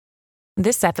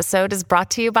This episode is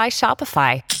brought to you by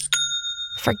Shopify.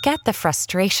 Forget the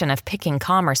frustration of picking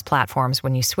commerce platforms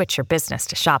when you switch your business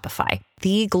to Shopify,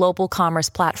 the global commerce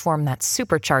platform that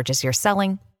supercharges your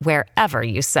selling wherever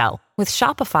you sell. With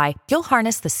Shopify, you'll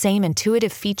harness the same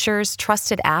intuitive features,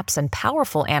 trusted apps, and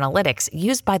powerful analytics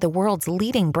used by the world's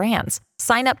leading brands.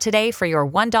 Sign up today for your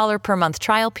 $1 per month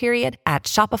trial period at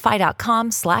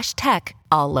shopify.com/tech,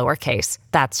 all lowercase.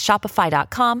 That's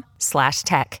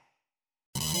shopify.com/tech.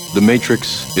 The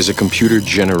Matrix is a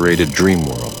computer-generated dream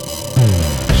world,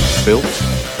 built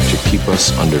to keep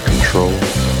us under control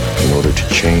in order to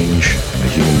change a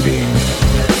human being.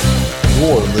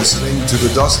 You're listening to the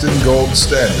Dustin Gold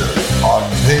Standard on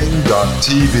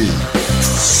Pain.tv.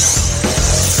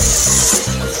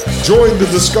 Join the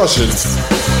discussion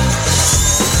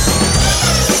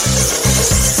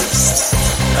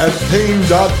at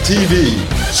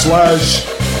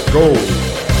Pain.tv/gold.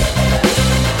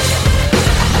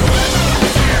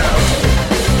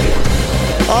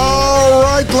 All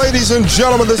right, ladies and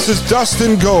gentlemen, this is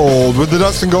Dustin Gold with the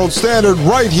Dustin Gold Standard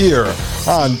right here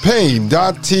on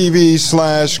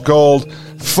Pain.tv/gold.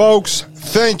 Folks,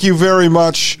 thank you very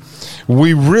much.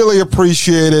 We really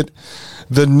appreciate it.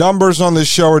 The numbers on this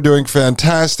show are doing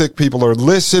fantastic. People are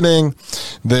listening.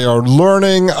 They are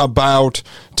learning about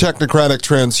technocratic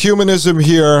transhumanism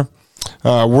here.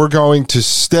 We're going to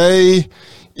stay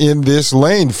in this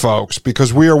lane, folks,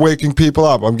 because we are waking people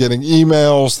up. I'm getting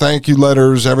emails, thank you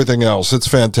letters, everything else. It's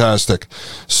fantastic.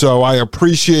 So I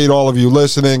appreciate all of you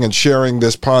listening and sharing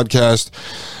this podcast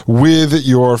with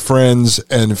your friends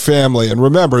and family. And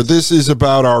remember, this is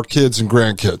about our kids and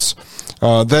grandkids.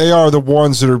 They are the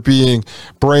ones that are being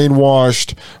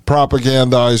brainwashed,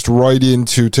 propagandized right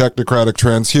into technocratic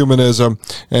transhumanism.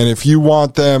 And if you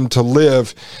want them to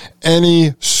live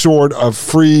any sort of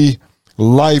free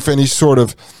life, any sort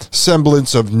of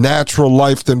semblance of natural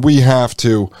life, then we have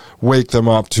to wake them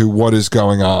up to what is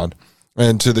going on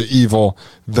and to the evil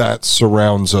that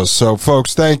surrounds us. So,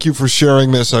 folks, thank you for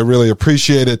sharing this. I really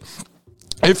appreciate it.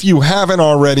 If you haven't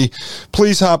already,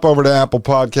 please hop over to Apple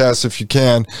Podcasts if you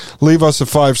can. Leave us a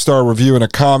 5-star review and a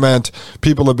comment.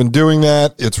 People have been doing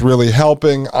that. It's really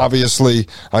helping. Obviously,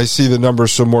 I see the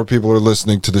numbers, so more people are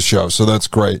listening to the show, so that's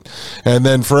great. And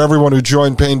then for everyone who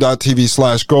joined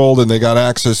Pain.tv/gold and they got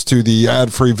access to the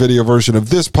ad-free video version of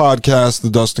this podcast,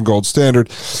 the Dustin Gold Standard,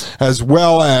 as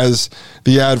well as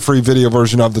the ad-free video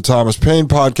version of the Thomas Paine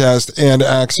podcast, and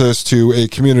access to a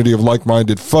community of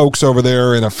like-minded folks over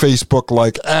there in a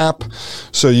Facebook-like app,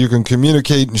 so you can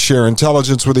communicate and share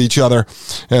intelligence with each other,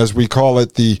 as we call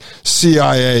it, the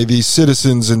CIA, the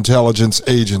Citizens Intelligence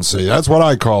Agency. That's what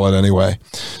I call it anyway.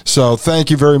 So thank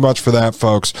you very much for that,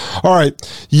 folks. All right,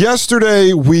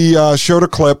 yesterday we showed a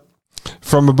clip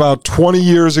from about 20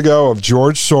 years ago of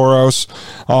George Soros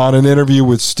on an interview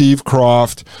with Steve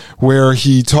Kroft, where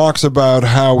he talks about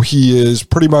how he is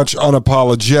pretty much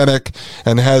unapologetic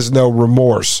and has no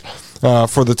remorse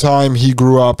for the time he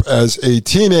grew up as a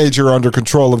teenager under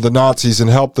control of the Nazis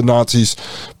and helped the Nazis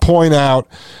point out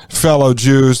fellow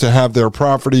Jews to have their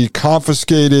property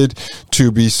confiscated,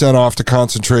 to be sent off to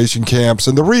concentration camps.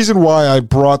 And the reason why I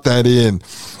brought that in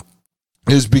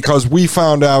is because we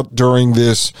found out during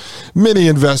this mini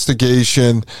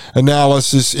investigation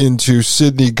analysis into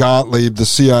Sidney Gottlieb, the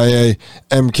CIA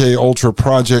MKUltra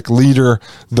project leader,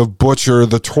 the butcher,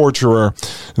 the torturer,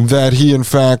 that he in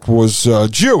fact was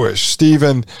Jewish.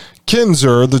 Stephen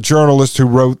Kinzer, the journalist who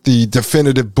wrote the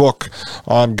definitive book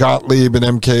on Gottlieb and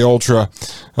MKUltra,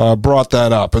 brought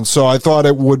that up. And so I thought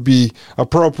it would be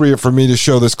appropriate for me to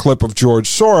show this clip of George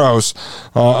Soros,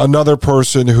 another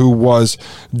person who was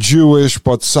Jewish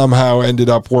but somehow ended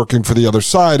up working for the other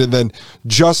side, and then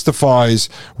justifies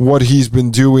what he's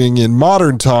been doing in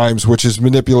modern times, which is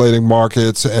manipulating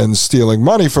markets and stealing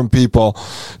money from people,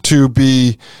 to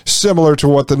be similar to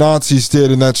what the Nazis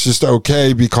did. And that's just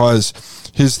okay, because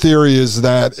his theory is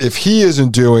that if he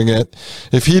isn't doing it,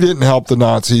 if he didn't help the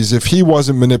Nazis, if he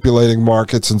wasn't manipulating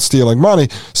markets and stealing money,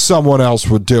 someone else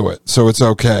would do it. So it's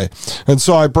okay. And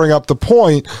so I bring up the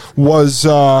point, was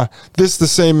this the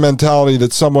same mentality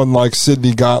that someone like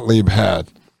Sidney Gottlieb had?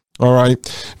 All right.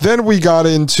 Then we got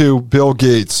into Bill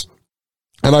Gates.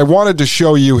 And I wanted to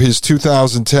show you his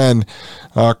 2010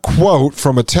 quote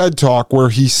from a TED Talk, where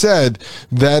he said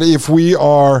that if we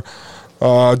are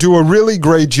do a really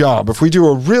great job, if we do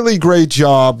a really great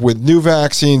job with new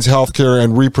vaccines, healthcare,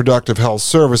 and reproductive health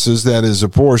services, that is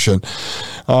abortion,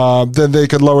 then they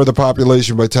could lower the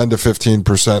population by 10 to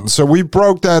 15%. And so we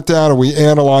broke that down and we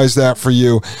analyzed that for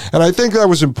you. And I think that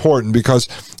was important because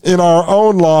in our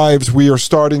own lives, we are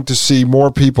starting to see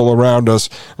more people around us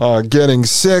getting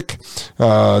sick,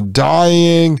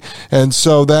 dying. And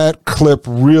so that clip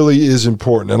really is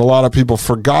important. And a lot of people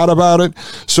forgot about it.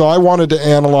 So I wanted to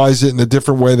analyze it in a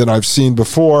different way than I've seen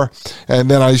before. And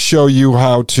then I show you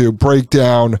how to break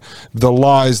down the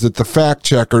lies that the fact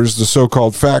checkers, the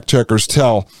so-called fact checkers,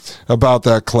 tell about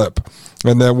that clip.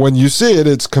 And then when you see it,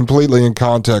 it's completely in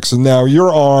context. And now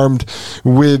you're armed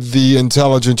with the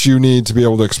intelligence you need to be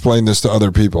able to explain this to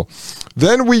other people.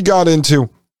 Then we got into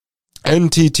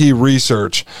NTT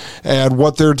Research and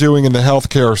what they're doing in the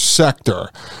healthcare sector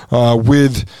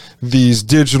with these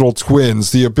digital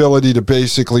twins, the ability to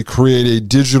basically create a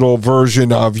digital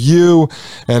version of you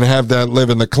and have that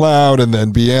live in the cloud and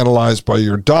then be analyzed by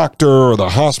your doctor or the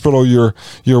hospital you're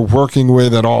working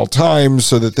with at all times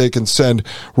so that they can send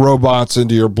robots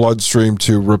into your bloodstream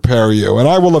to repair you. And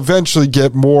I will eventually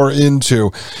get more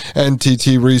into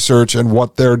NTT Research and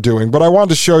what they're doing. But I wanted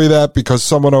to show you that because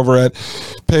someone over at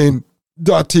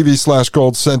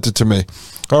Pain.tv/gold sent it to me.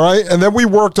 All right. And then we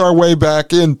worked our way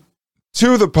back in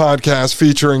to the podcast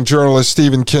featuring journalist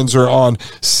Stephen Kinzer on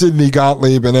Sidney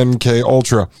Gottlieb and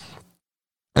MKUltra.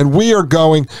 And we are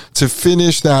going to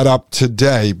finish that up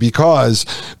today because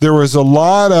there was a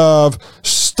lot of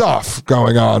stuff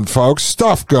going on, folks.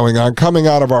 Stuff going on, coming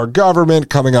out of our government,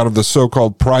 coming out of the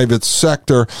so-called private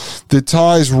sector that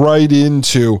ties right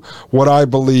into what I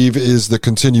believe is the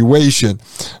continuation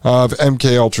of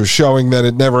MKUltra, showing that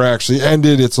it never actually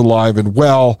ended. It's alive and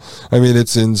well. I mean,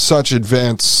 it's in such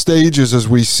advanced stages as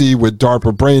we see with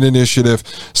DARPA Brain Initiative,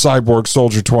 Cyborg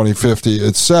Soldier 2050,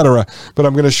 etc. But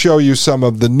I'm going to show you some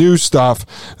of the new stuff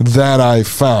that I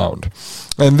found.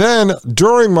 And then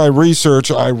during my research,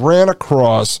 I ran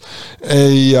across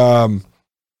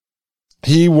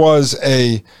he was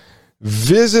a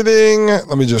visiting,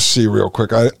 let me just see real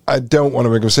quick. I don't want to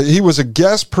make a mistake. He was a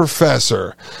guest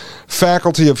professor,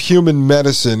 Faculty of Human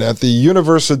Medicine at the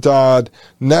Universidad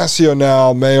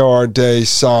Nacional Mayor de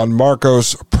San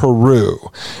Marcos, Peru.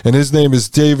 And his name is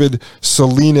David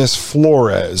Salinas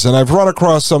Flores. And I've run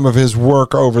across some of his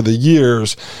work over the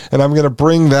years, and I'm going to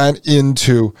bring that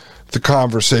into the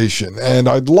conversation. And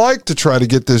I'd like to try to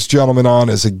get this gentleman on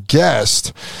as a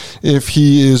guest if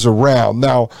he is around.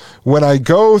 Now, when I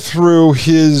go through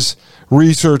his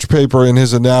research paper and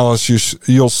his analysis,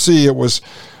 you'll see it was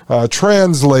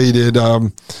translated,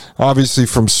 obviously,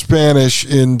 from Spanish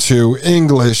into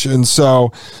English. And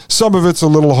so some of it's a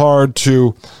little hard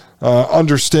to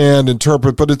understand,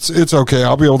 interpret, but it's okay.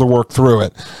 I'll be able to work through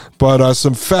it. But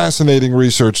some fascinating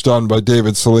research done by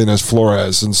David Salinas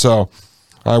Flores. And so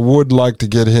I would like to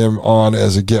get him on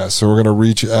as a guest. So we're going to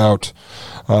reach out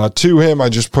to him. I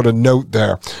just put a note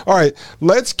there. All right,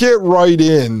 let's get right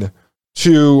in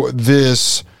to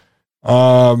this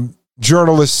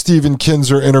journalist Stephen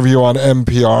Kinzer interview on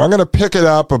NPR. I'm going to pick it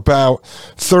up about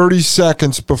 30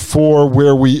 seconds before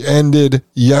where we ended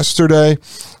yesterday.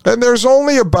 And there's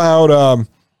only about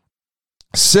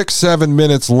 6-7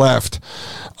 minutes left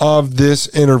of this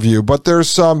interview, but there's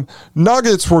some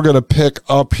nuggets we're going to pick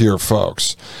up here,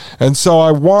 folks. And so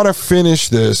I want to finish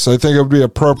this. I think it would be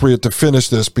appropriate to finish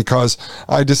this because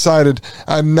I decided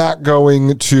I'm not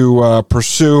going to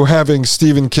pursue having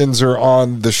Stephen Kinzer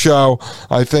on the show.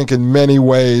 I think in many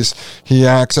ways he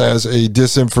acts as a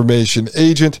disinformation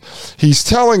agent. He's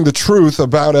telling the truth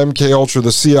about MKUltra,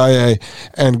 the CIA,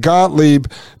 and Gottlieb,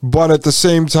 but at the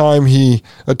same time he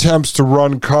attempts to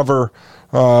run cover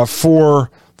for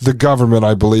the government,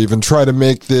 I believe, and try to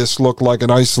make this look like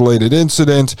an isolated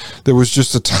incident that was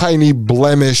just a tiny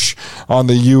blemish on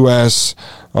the U.S.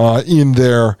 In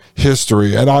their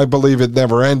history. And I believe it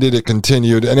never ended. It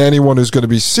continued. And anyone who's going to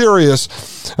be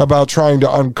serious about trying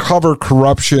to uncover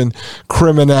corruption,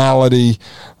 criminality,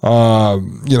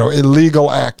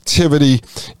 illegal activity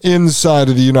inside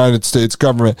of the United States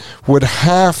government would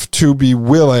have to be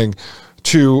willing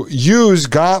to use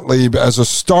Gottlieb as a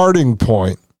starting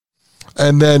point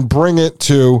and then bring it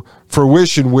to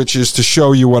fruition, which is to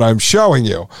show you what I'm showing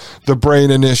you. The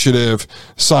Brain Initiative,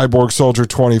 Cyborg Soldier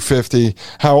 2050,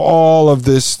 how all of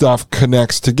this stuff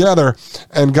connects together.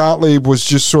 And Gottlieb was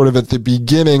just sort of at the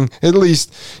beginning, at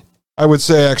least I would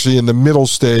say actually in the middle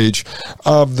stage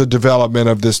of the development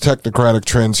of this technocratic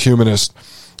transhumanist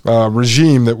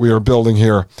regime that we are building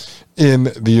here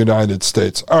in the United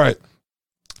States. All right.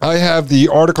 I have the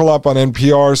article up on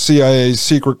NPR, CIA's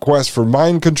secret quest for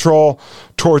mind control,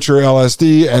 torture,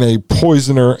 LSD, and a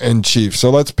poisoner in chief. So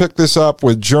let's pick this up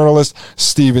with journalist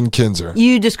Stephen Kinzer.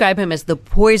 You describe him as the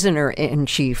poisoner in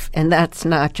chief, and that's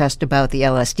not just about the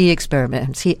LSD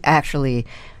experiments. He actually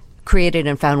created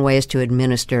and found ways to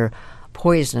administer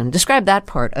poison. Describe that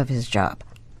part of his job.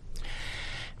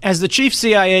 As the chief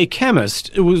CIA chemist,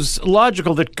 it was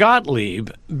logical that Gottlieb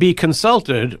be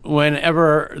consulted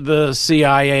whenever the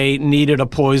CIA needed a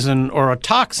poison or a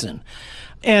toxin.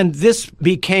 And this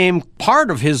became part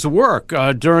of his work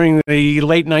during the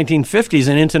late 1950s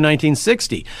and into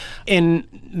 1960. In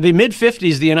the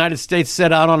mid-50s, the United States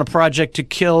set out on a project to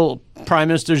kill Prime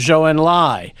Minister Zhou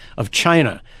Enlai of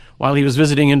China while he was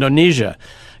visiting Indonesia.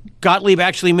 Gottlieb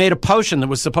actually made a potion that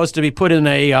was supposed to be put in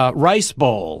a rice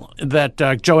bowl that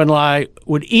Zhou Enlai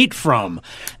would eat from.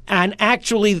 And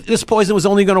actually, this poison was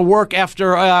only going to work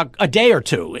after a day or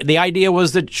two. The idea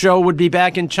was that Zhou would be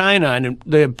back in China and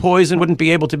the poison wouldn't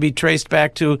be able to be traced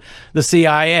back to the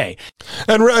CIA.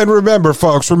 And remember,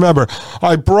 folks,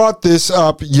 I brought this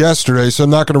up yesterday, so I'm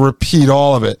not going to repeat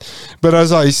all of it. But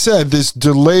as I said, this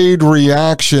delayed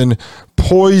reaction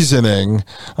poisoning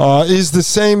is the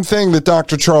same thing that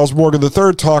Dr. Charles Morgan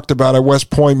III talked about at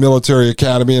West Point Military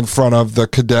Academy in front of the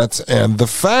cadets and the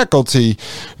faculty,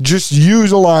 just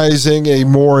utilizing a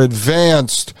more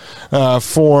advanced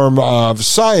form of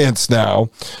science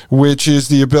now, which is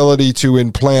the ability to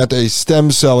implant a stem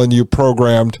cell in you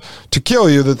programmed to kill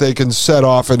you that they can set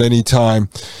off at any time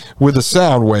with a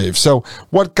sound wave. So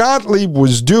what Gottlieb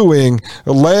was doing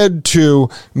led to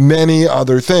many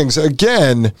other things.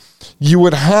 Again, you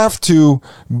would have to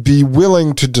be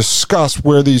willing to discuss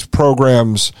where these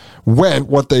programs went,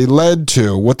 what they led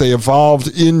to, what they evolved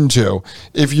into,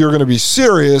 if you're going to be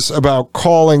serious about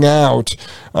calling out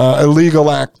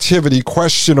illegal activity,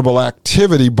 questionable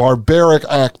activity, barbaric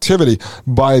activity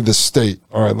by the state.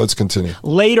 All right, let's continue.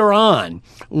 Later on,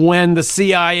 when the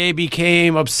CIA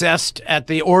became obsessed at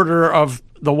the order of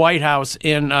the White House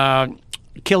in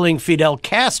killing Fidel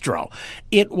Castro,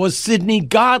 it was Sidney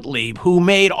Gottlieb who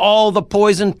made all the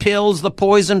poison pills, the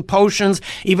poison potions,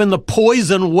 even the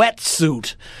poison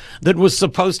wetsuit that was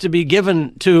supposed to be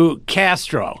given to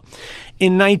Castro.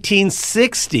 In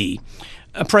 1960,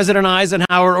 President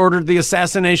Eisenhower ordered the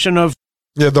assassination of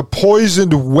the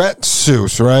poisoned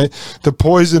wetsuit, right? The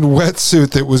poisoned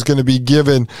wetsuit that was going to be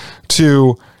given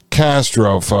to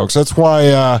Castro, folks. That's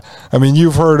why,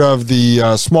 you've heard of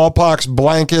the smallpox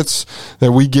blankets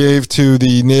that we gave to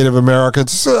the Native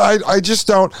Americans. I just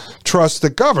don't trust the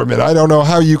government. I don't know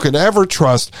how you can ever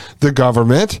trust the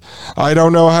government. I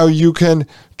don't know how you can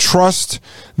trust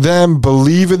them,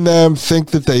 believe in them,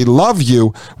 think that they love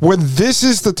you, when this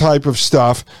is the type of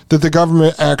stuff that the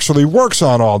government actually works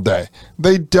on all day.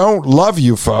 They don't love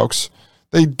you, folks.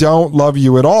 They don't love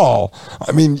you at all.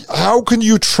 I mean, how can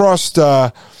you trust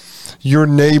your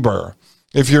neighbor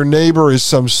if your neighbor is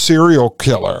some serial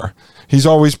killer? He's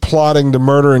always plotting to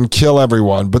murder and kill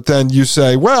everyone. But then you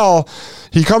say, well,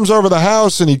 he comes over the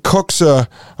house and he cooks a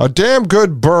damn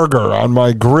good burger on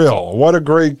my grill. What a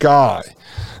great guy.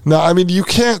 Now, I mean, you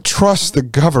can't trust the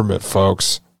government,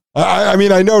 folks. I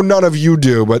know none of you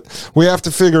do, but we have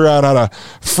to figure out how to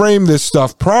frame this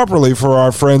stuff properly for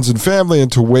our friends and family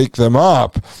and to wake them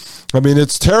up. I mean,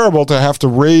 it's terrible to have to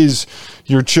raise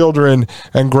your children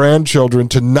and grandchildren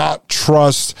to not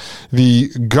trust the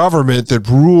government that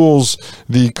rules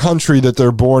the country that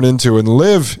they're born into and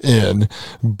live in.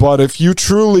 But if you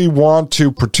truly want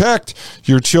to protect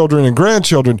your children and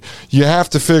grandchildren, you have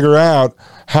to figure out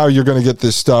how you're going to get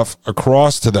this stuff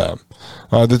across to them,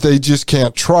 that they just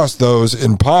can't trust those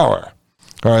in power.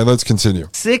 All right, let's continue.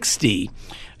 60.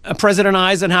 President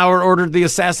Eisenhower ordered the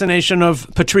assassination of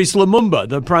Patrice Lumumba,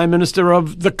 the prime minister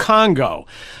of the Congo.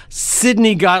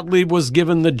 Sidney Gottlieb was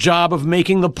given the job of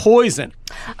making the poison.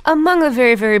 Among the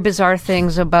very, very bizarre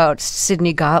things about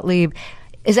Sidney Gottlieb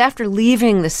is after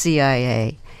leaving the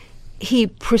CIA, he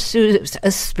pursues a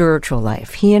spiritual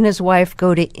life. He and his wife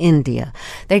go to India.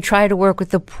 They try to work with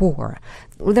the poor.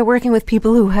 They're working with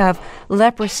people who have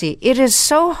leprosy. It is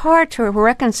so hard to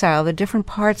reconcile the different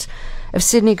parts of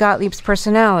Sidney Gottlieb's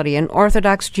personality, an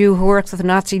Orthodox Jew who works with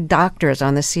Nazi doctors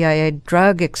on the CIA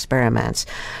drug experiments.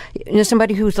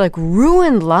 Somebody who's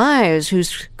ruined lives,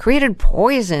 who's created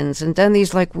poisons and done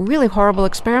these really horrible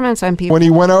experiments on people. When he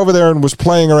went over there and was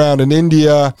playing around in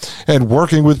India and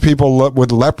working with people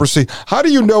with leprosy, how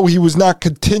do you know he was not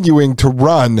continuing to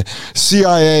run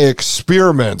CIA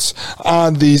experiments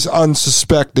on these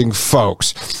unsuspecting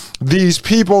folks? These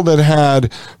people that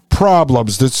had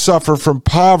problems, that suffer from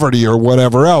poverty or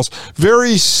whatever else.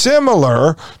 Very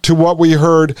similar to what we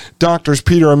heard Doctors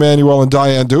Peter Emanuel and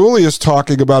Diane DeUlias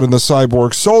talking about in the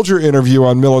Cyborg Soldier interview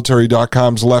on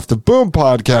Military.com's Left of Boom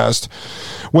podcast,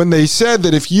 when they said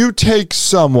that if you take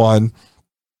someone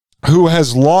who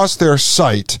has lost their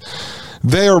sight,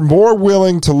 they are more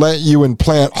willing to let you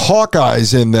implant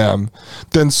Hawkeyes in them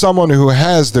than someone who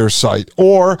has their sight.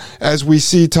 Or, as we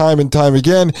see time and time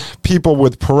again, people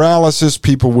with paralysis,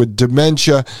 people with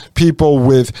dementia, people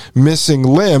with missing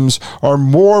limbs are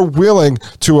more willing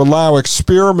to allow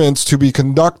experiments to be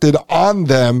conducted on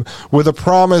them with a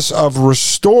promise of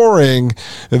restoring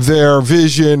their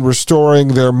vision, restoring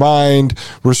their mind,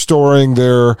 restoring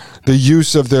the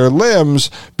use of their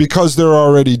limbs because they're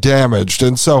already damaged.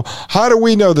 And so, how do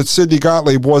we know that Sidney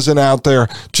Gottlieb wasn't out there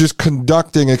just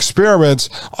conducting experiments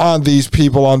on these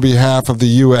people on behalf of the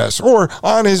U.S. or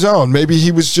on his own? Maybe he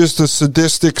was just a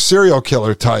sadistic serial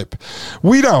killer type.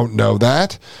 We don't know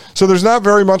that. So there's not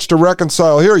very much to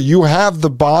reconcile here. You have the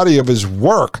body of his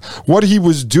work, what he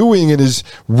was doing in his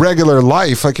regular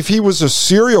life. Like if he was a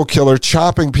serial killer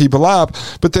chopping people up,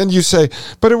 but then you say,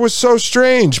 but it was so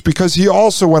strange because he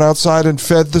also went outside and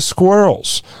fed the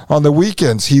squirrels on the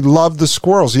weekends. He loved the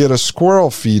squirrels. He had a squirrel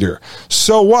feeder.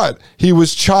 So what? He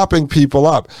was chopping people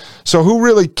up. So who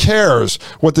really cares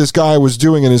what this guy was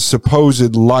doing in his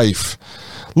supposed life?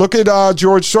 Look at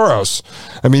George Soros.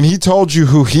 I mean, he told you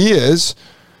who he is.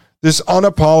 This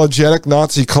unapologetic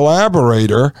Nazi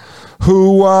collaborator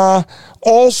who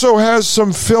also has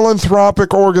some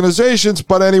philanthropic organizations,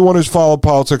 but anyone who's followed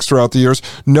politics throughout the years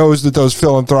knows that those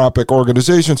philanthropic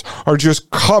organizations are just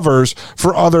covers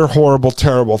for other horrible,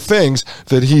 terrible things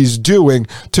that he's doing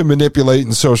to manipulate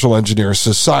and social engineer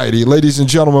society. Ladies and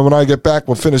gentlemen, when I get back,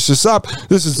 we'll finish this up.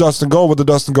 This is Dustin Gold with the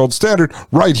Dustin Gold Standard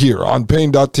right here on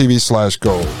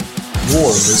Pain.tv/gold. You're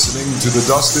listening to the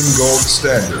Dustin Gold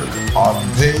Standard on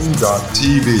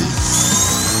Pain.tv.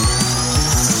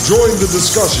 Join the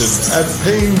discussion at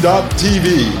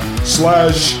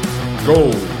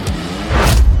Pain.tv/gold.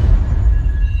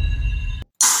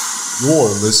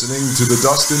 You're listening to the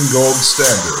Dustin Gold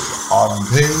Standard on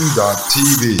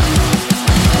Pain.tv.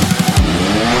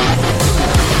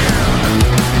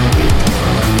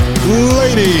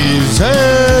 Ladies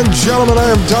and gentlemen,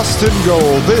 I am Dustin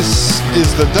Gold. This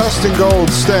is the Dustin Gold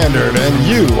Standard, and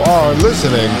you are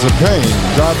listening to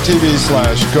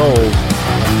Pain.tv/gold.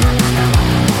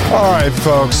 All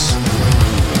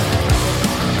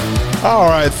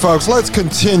right, folks, let's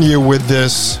continue with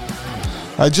this.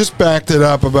 I just backed it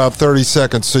up about 30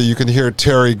 seconds so you can hear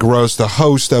Terry Gross, the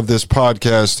host of this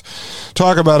podcast,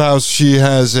 talk about how she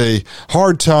has a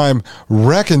hard time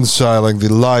reconciling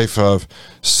the life of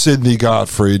Sidney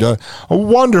Gottlieb, a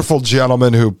wonderful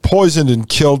gentleman who poisoned and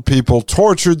killed people,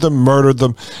 tortured them, murdered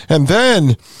them, and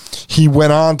then he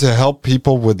went on to help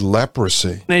people with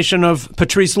leprosy. Nation of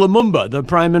Patrice Lumumba, the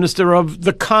Prime Minister of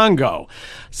the Congo.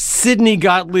 Sidney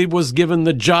Gottlieb was given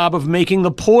the job of making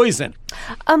the poison.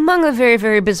 Among the very,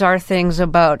 very bizarre things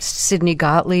about Sidney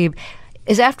Gottlieb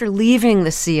is after leaving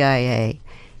the CIA,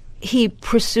 he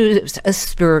pursues a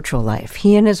spiritual life.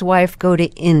 He and his wife go to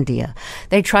India.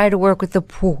 They try to work with the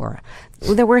poor.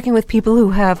 They're working with people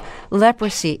who have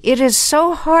leprosy. It is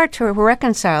so hard to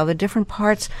reconcile the different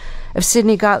parts of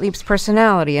Sidney Gottlieb's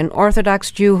personality. An Orthodox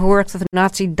Jew who works with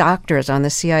Nazi doctors on the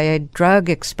CIA drug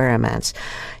experiments.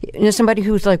 You know, somebody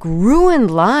who's like ruined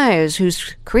lives,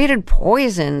 who's created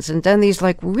poisons and done these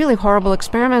like really horrible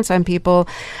experiments on people,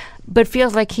 but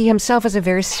feels like he himself is a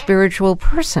very spiritual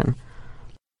person.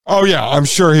 Oh, yeah, I'm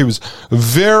sure he was a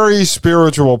very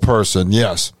spiritual person,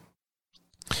 yes.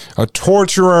 A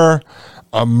torturer,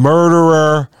 a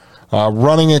murderer,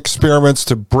 running experiments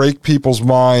to break people's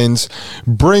minds,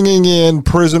 bringing in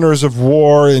prisoners of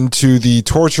war into the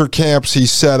torture camps he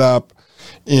set up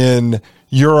in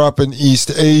Europe and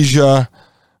East Asia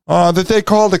that they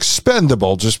called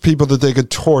expendable, just people that they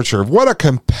could torture. What a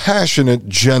compassionate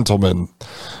gentleman.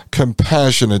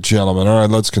 Compassionate gentleman. All right,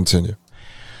 let's continue.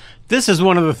 This is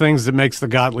one of the things that makes the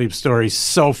Gottlieb story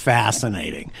so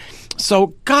fascinating.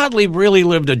 So Gottlieb really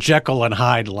lived a Jekyll and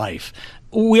Hyde life.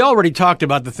 We already talked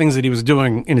about the things that he was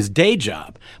doing in his day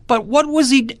job, but what was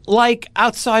he like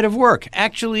outside of work?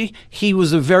 Actually, he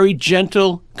was a very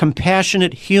gentle,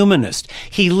 compassionate humanist.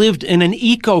 He lived in an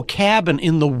eco cabin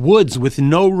in the woods with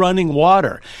no running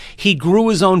water. He grew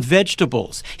his own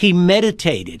vegetables. He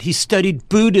meditated. He studied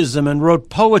Buddhism and wrote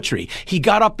poetry. He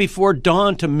got up before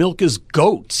dawn to milk his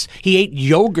goats. He ate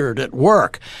yogurt at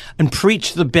work and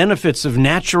preached the benefits of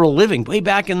natural living way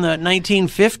back in the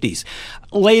 1950s.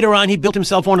 Later on, he built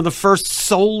himself one of the first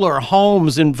solar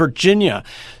homes in Virginia.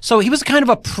 So he was kind of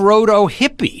a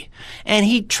proto-hippie. And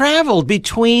he traveled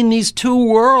between these two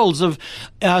worlds of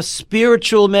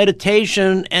spiritual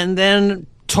meditation and then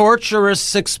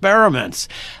torturous experiments.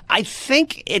 I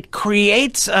think it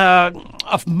creates a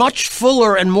much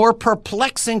fuller and more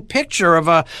perplexing picture of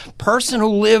a person who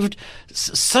lived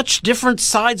such different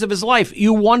sides of his life.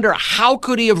 You wonder, how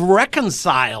could he have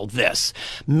reconciled this?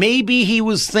 Maybe he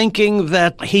was thinking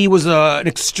that he was an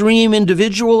extreme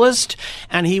individualist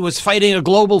and he was fighting a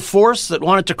global force that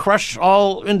wanted to crush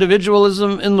all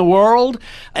individualism in the world,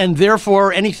 and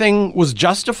therefore anything was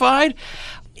justified.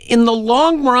 In the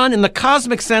long run, in the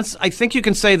cosmic sense, I think you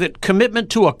can say that commitment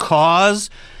to a cause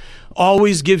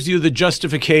always gives you the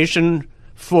justification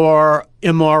for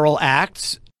immoral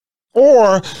acts.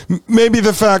 Or maybe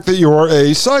the fact that you're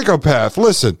a psychopath.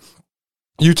 Listen,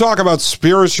 you talk about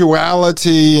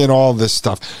spirituality and all this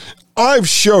stuff. I've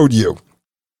showed you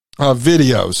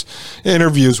videos,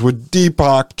 interviews with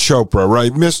Deepak Chopra,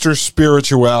 right? Mr.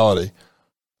 Spirituality.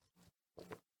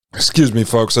 Excuse me,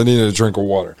 folks. I needed a drink of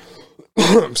water.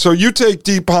 So you take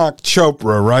Deepak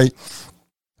Chopra, right?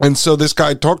 And so this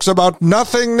guy talks about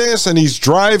nothingness, and he's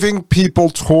driving people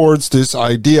towards this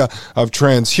idea of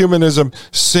transhumanism,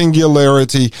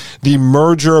 singularity, the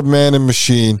merger of man and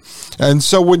machine. And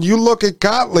so when you look at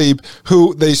Gottlieb,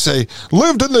 who they say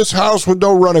lived in this house with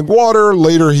no running water,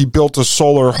 later he built a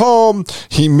solar home,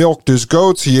 he milked his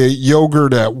goats, he ate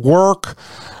yogurt at work,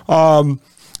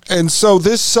 and so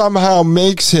this somehow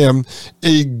makes him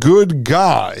a good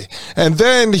guy. And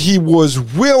then he was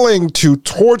willing to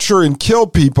torture and kill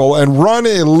people and run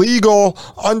illegal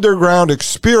underground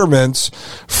experiments,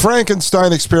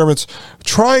 Frankenstein experiments,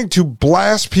 trying to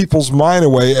blast people's mind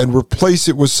away and replace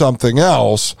it with something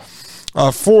else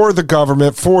for the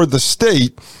government, for the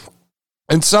state.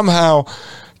 And somehow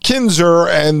Kinzer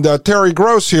and Terry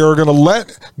Gross here are going to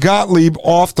let Gottlieb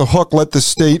off the hook, let the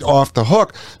state off the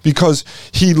hook, because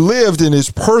he lived in his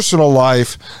personal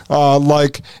life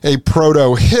like a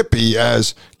proto-hippie,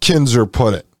 as Kinzer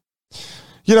put it.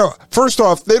 You know, first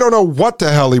off, they don't know what the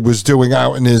hell he was doing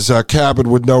out in his cabin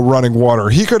with no running water.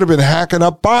 He could have been hacking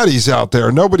up bodies out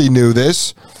there. Nobody knew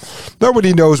this.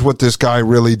 Nobody knows what this guy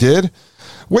really did.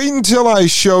 Wait until I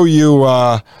show you,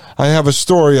 I have a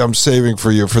story I'm saving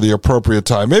for you for the appropriate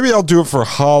time. Maybe I'll do it for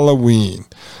Halloween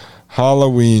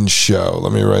show.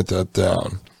 Let me write that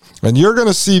down. And you're going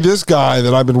to see this guy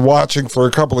that I've been watching for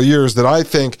a couple of years that I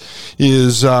think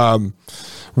is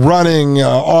running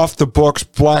off the books,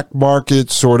 black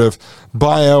market sort of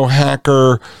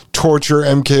biohacker, torture,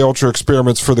 MKUltra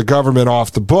experiments for the government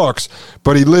off the books,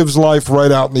 but he lives life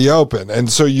right out in the open. And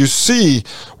so you see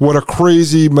what a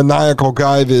crazy, maniacal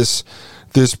guy this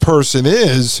person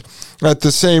is. At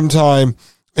the same time,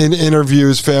 in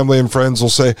interviews, family and friends will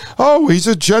say, oh, he's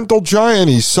a gentle giant.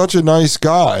 He's such a nice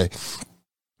guy.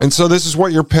 And so this is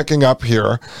what you're picking up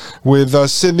here with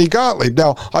Sidney Gottlieb.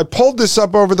 Now, I pulled this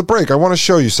up over the break. I want to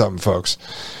show you something, folks.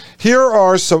 Here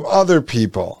are some other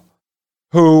people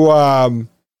who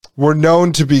were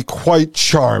known to be quite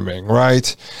charming,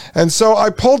 right? And so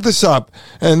I pulled this up,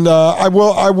 and I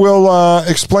will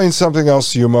explain something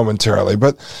else to you momentarily.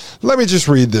 But let me just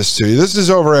read this to you. This is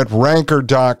over at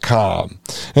Ranker.com.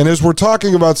 And as we're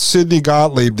talking about Sidney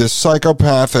Gottlieb, this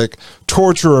psychopathic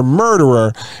torturer,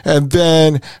 murderer, and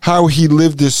then how he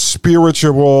lived this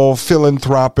spiritual,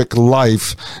 philanthropic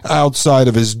life outside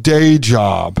of his day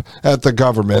job at the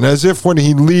government, as if when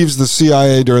he leaves the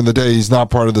CIA during the day, he's not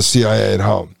part of the CIA at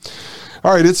home.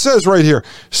 All right, it says right here,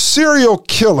 serial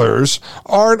killers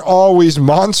aren't always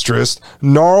monstrous,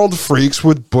 gnarled freaks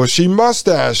with bushy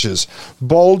mustaches,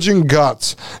 bulging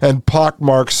guts, and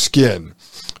pockmarked skin.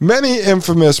 Many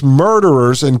infamous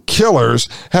murderers and killers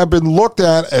have been looked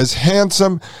at as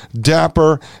handsome,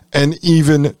 dapper, and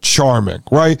even charming,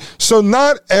 right? So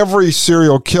not every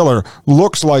serial killer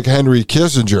looks like Henry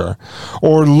Kissinger,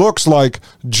 or looks like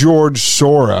George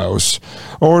Soros,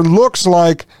 or looks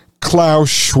like Klaus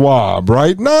Schwab,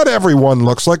 right? Not everyone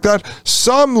looks like that.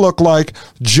 Some look like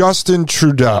Justin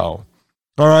Trudeau,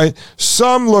 all right?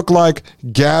 Some look like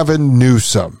Gavin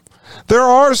Newsom. There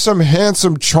are some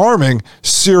handsome, charming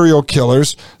serial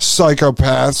killers,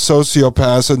 psychopaths,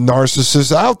 sociopaths, and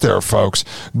narcissists out there, folks.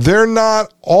 They're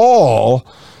not all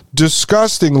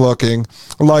disgusting looking,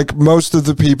 like most of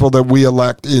the people that we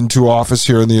elect into office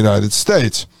here in the United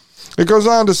States. It goes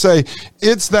on to say,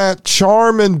 it's that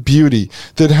charm and beauty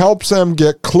that helps them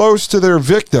get close to their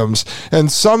victims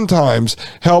and sometimes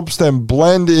helps them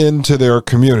blend into their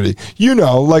community. You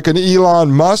know, like an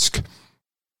Elon Musk.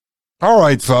 All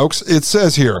right, folks, it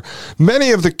says here,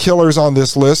 many of the killers on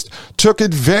this list took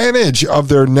advantage of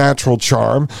their natural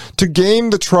charm to gain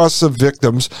the trust of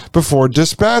victims before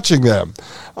dispatching them.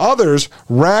 Others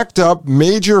racked up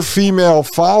major female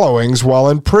followings while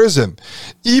in prison,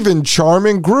 even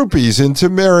charming groupies into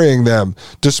marrying them,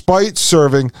 despite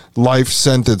serving life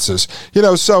sentences. You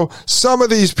know, so some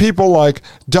of these people like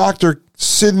Dr.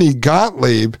 Sidney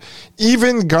Gottlieb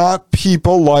even got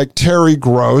people like Terry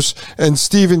Gross and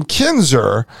Stephen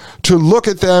Kinzer to look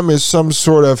at them as some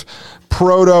sort of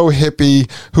proto-hippie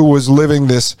who was living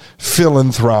this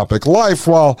philanthropic life,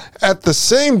 while at the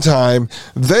same time,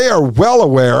 they are well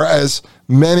aware, as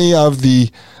many of the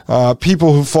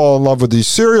people who fall in love with these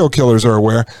serial killers are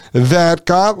aware, that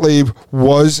Gottlieb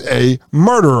was a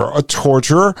murderer, a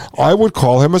torturer. I would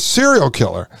call him a serial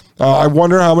killer. I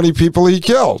wonder how many people he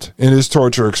killed in his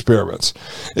torture experiments.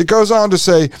 It goes on to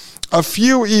say, a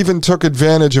few even took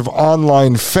advantage of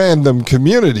online fandom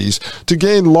communities to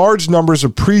gain large numbers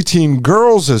of preteen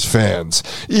girls as fans,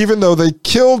 even though they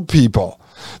killed people.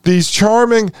 These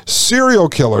charming serial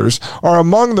killers are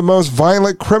among the most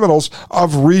violent criminals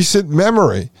of recent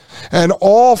memory, and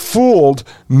all fooled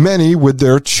many with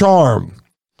their charm.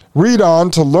 Read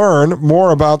on to learn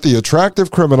more about the attractive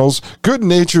criminals,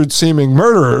 good-natured seeming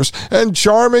murderers, and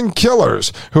charming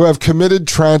killers who have committed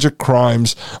tragic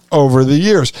crimes over the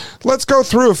years. Let's go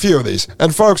through a few of these.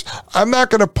 And folks, I'm not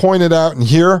going to point it out in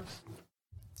here,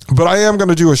 but I am going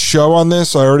to do a show on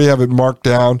this. I already have it marked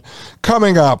down.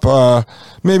 Coming up,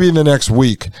 maybe in the next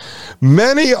week.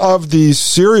 Many of these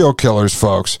serial killers,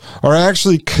 folks, are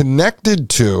actually connected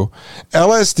to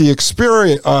LSD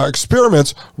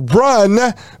experiments run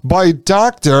by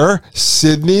Dr.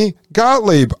 Sidney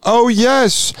Gottlieb. Oh,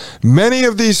 yes. Many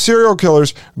of these serial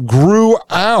killers grew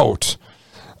out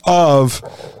of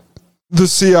the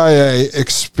CIA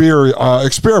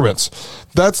experiments.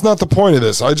 That's not the point of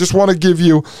this. I just want to give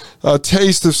you a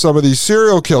taste of some of these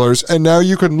serial killers, and now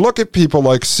you can look at people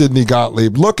like Sidney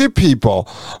Gottlieb. Look at people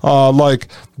like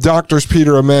Drs.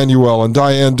 Peter Emanuel and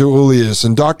Diane DeUlias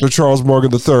and Dr. Charles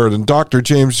Morgan III and Dr.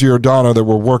 James Giordano that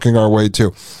we're working our way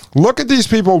to. Look at these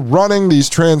people running these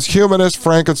transhumanist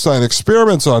Frankenstein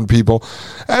experiments on people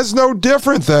as no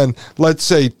different than, let's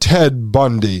say, Ted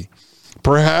Bundy.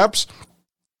 Perhaps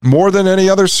more than any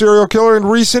other serial killer in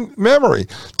recent memory,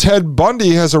 Ted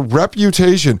Bundy has a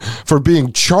reputation for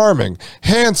being charming,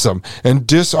 handsome, and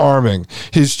disarming.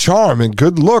 His charm and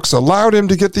good looks allowed him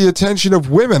to get the attention of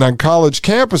women on college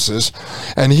campuses,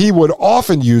 and he would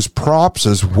often use props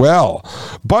as well.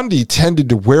 Bundy tended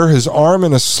to wear his arm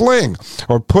in a sling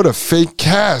or put a fake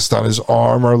cast on his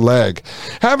arm or leg.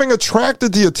 Having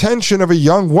attracted the attention of a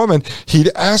young woman, he'd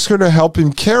ask her to help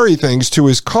him carry things to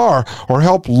his car or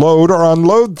help load or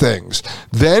unload things.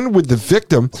 Then, with the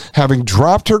victim having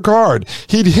dropped her guard,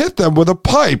 he'd hit them with a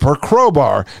pipe or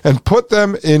crowbar and put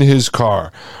them in his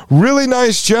car. Really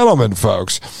nice gentleman,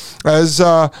 folks. As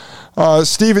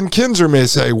Stephen Kinzer may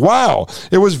say, wow,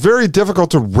 it was very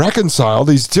difficult to reconcile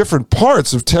these different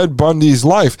parts of Ted Bundy's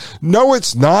life. No,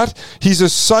 it's not. He's a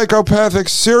psychopathic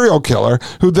serial killer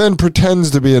who then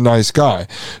pretends to be a nice guy.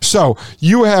 So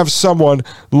you have someone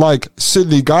like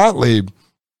Sidney Gottlieb,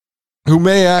 who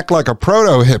may act like a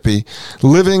proto-hippie,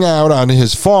 living out on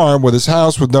his farm with his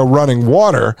house with no running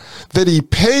water, that he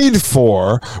paid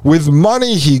for with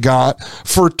money he got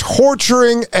for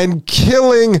torturing and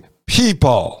killing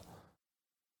people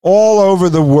all over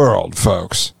the world,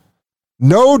 folks.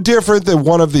 No different than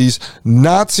one of these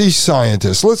Nazi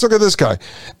scientists. Let's look at this guy,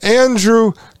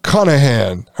 Andrew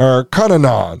Cunanan.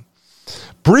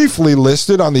 Briefly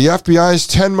listed on the FBI's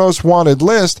 10 most wanted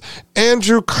list,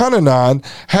 Andrew Cunanan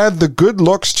had the good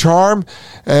looks, charm,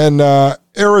 and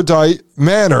erudite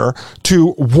manner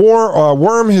to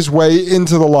worm his way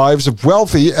into the lives of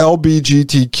wealthy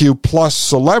LGBTQ plus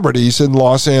celebrities in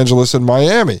Los Angeles and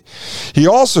Miami. He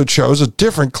also chose a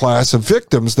different class of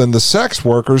victims than the sex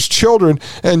workers, children,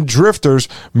 and drifters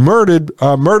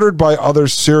murdered by other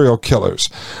serial killers.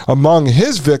 Among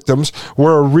his victims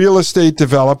were a real estate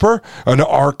developer, an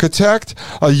architect,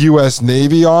 a U.S.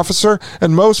 Navy officer,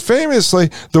 and most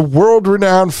famously, the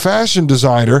world-renowned fashion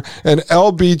designer and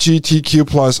LGBTQ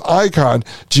plus icon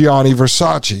Gianni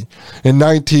Versace. In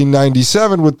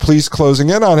 1997, with police closing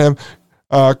in on him,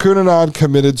 Cunanan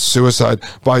committed suicide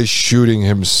by shooting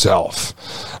himself.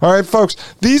 All right, folks,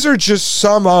 these are just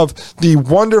some of the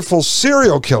wonderful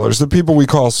serial killers, the people we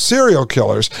call serial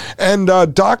killers, and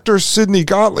Dr. Sidney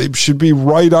Gottlieb should be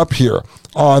right up here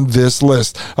on this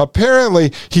list.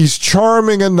 Apparently, he's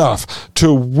charming enough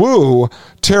to woo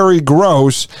Terry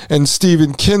Gross and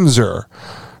Stephen Kinzer,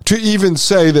 to even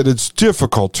say that it's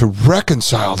difficult to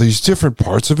reconcile these different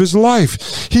parts of his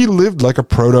life. He lived like a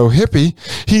proto-hippie.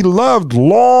 He loved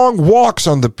long walks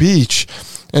on the beach,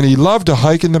 and he loved to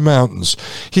hike in the mountains.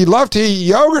 He loved to eat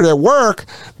yogurt at work,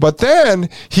 but then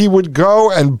he would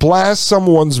go and blast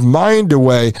someone's mind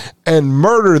away and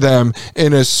murder them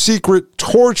in a secret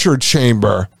torture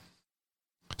chamber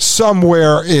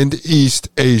somewhere in East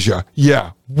Asia.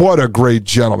 Yeah, what a great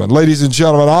gentleman. Ladies and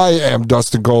gentlemen, I am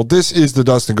Dustin Gold. This is the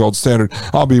Dustin Gold Standard.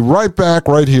 I'll be right back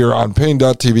right here on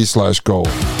Pain.tv/gold.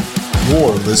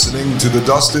 You're listening to the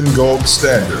Dustin Gold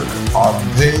Standard on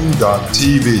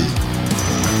Pain.tv.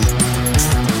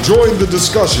 Join the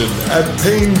discussion at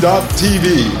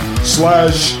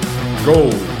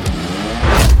Pain.tv/gold.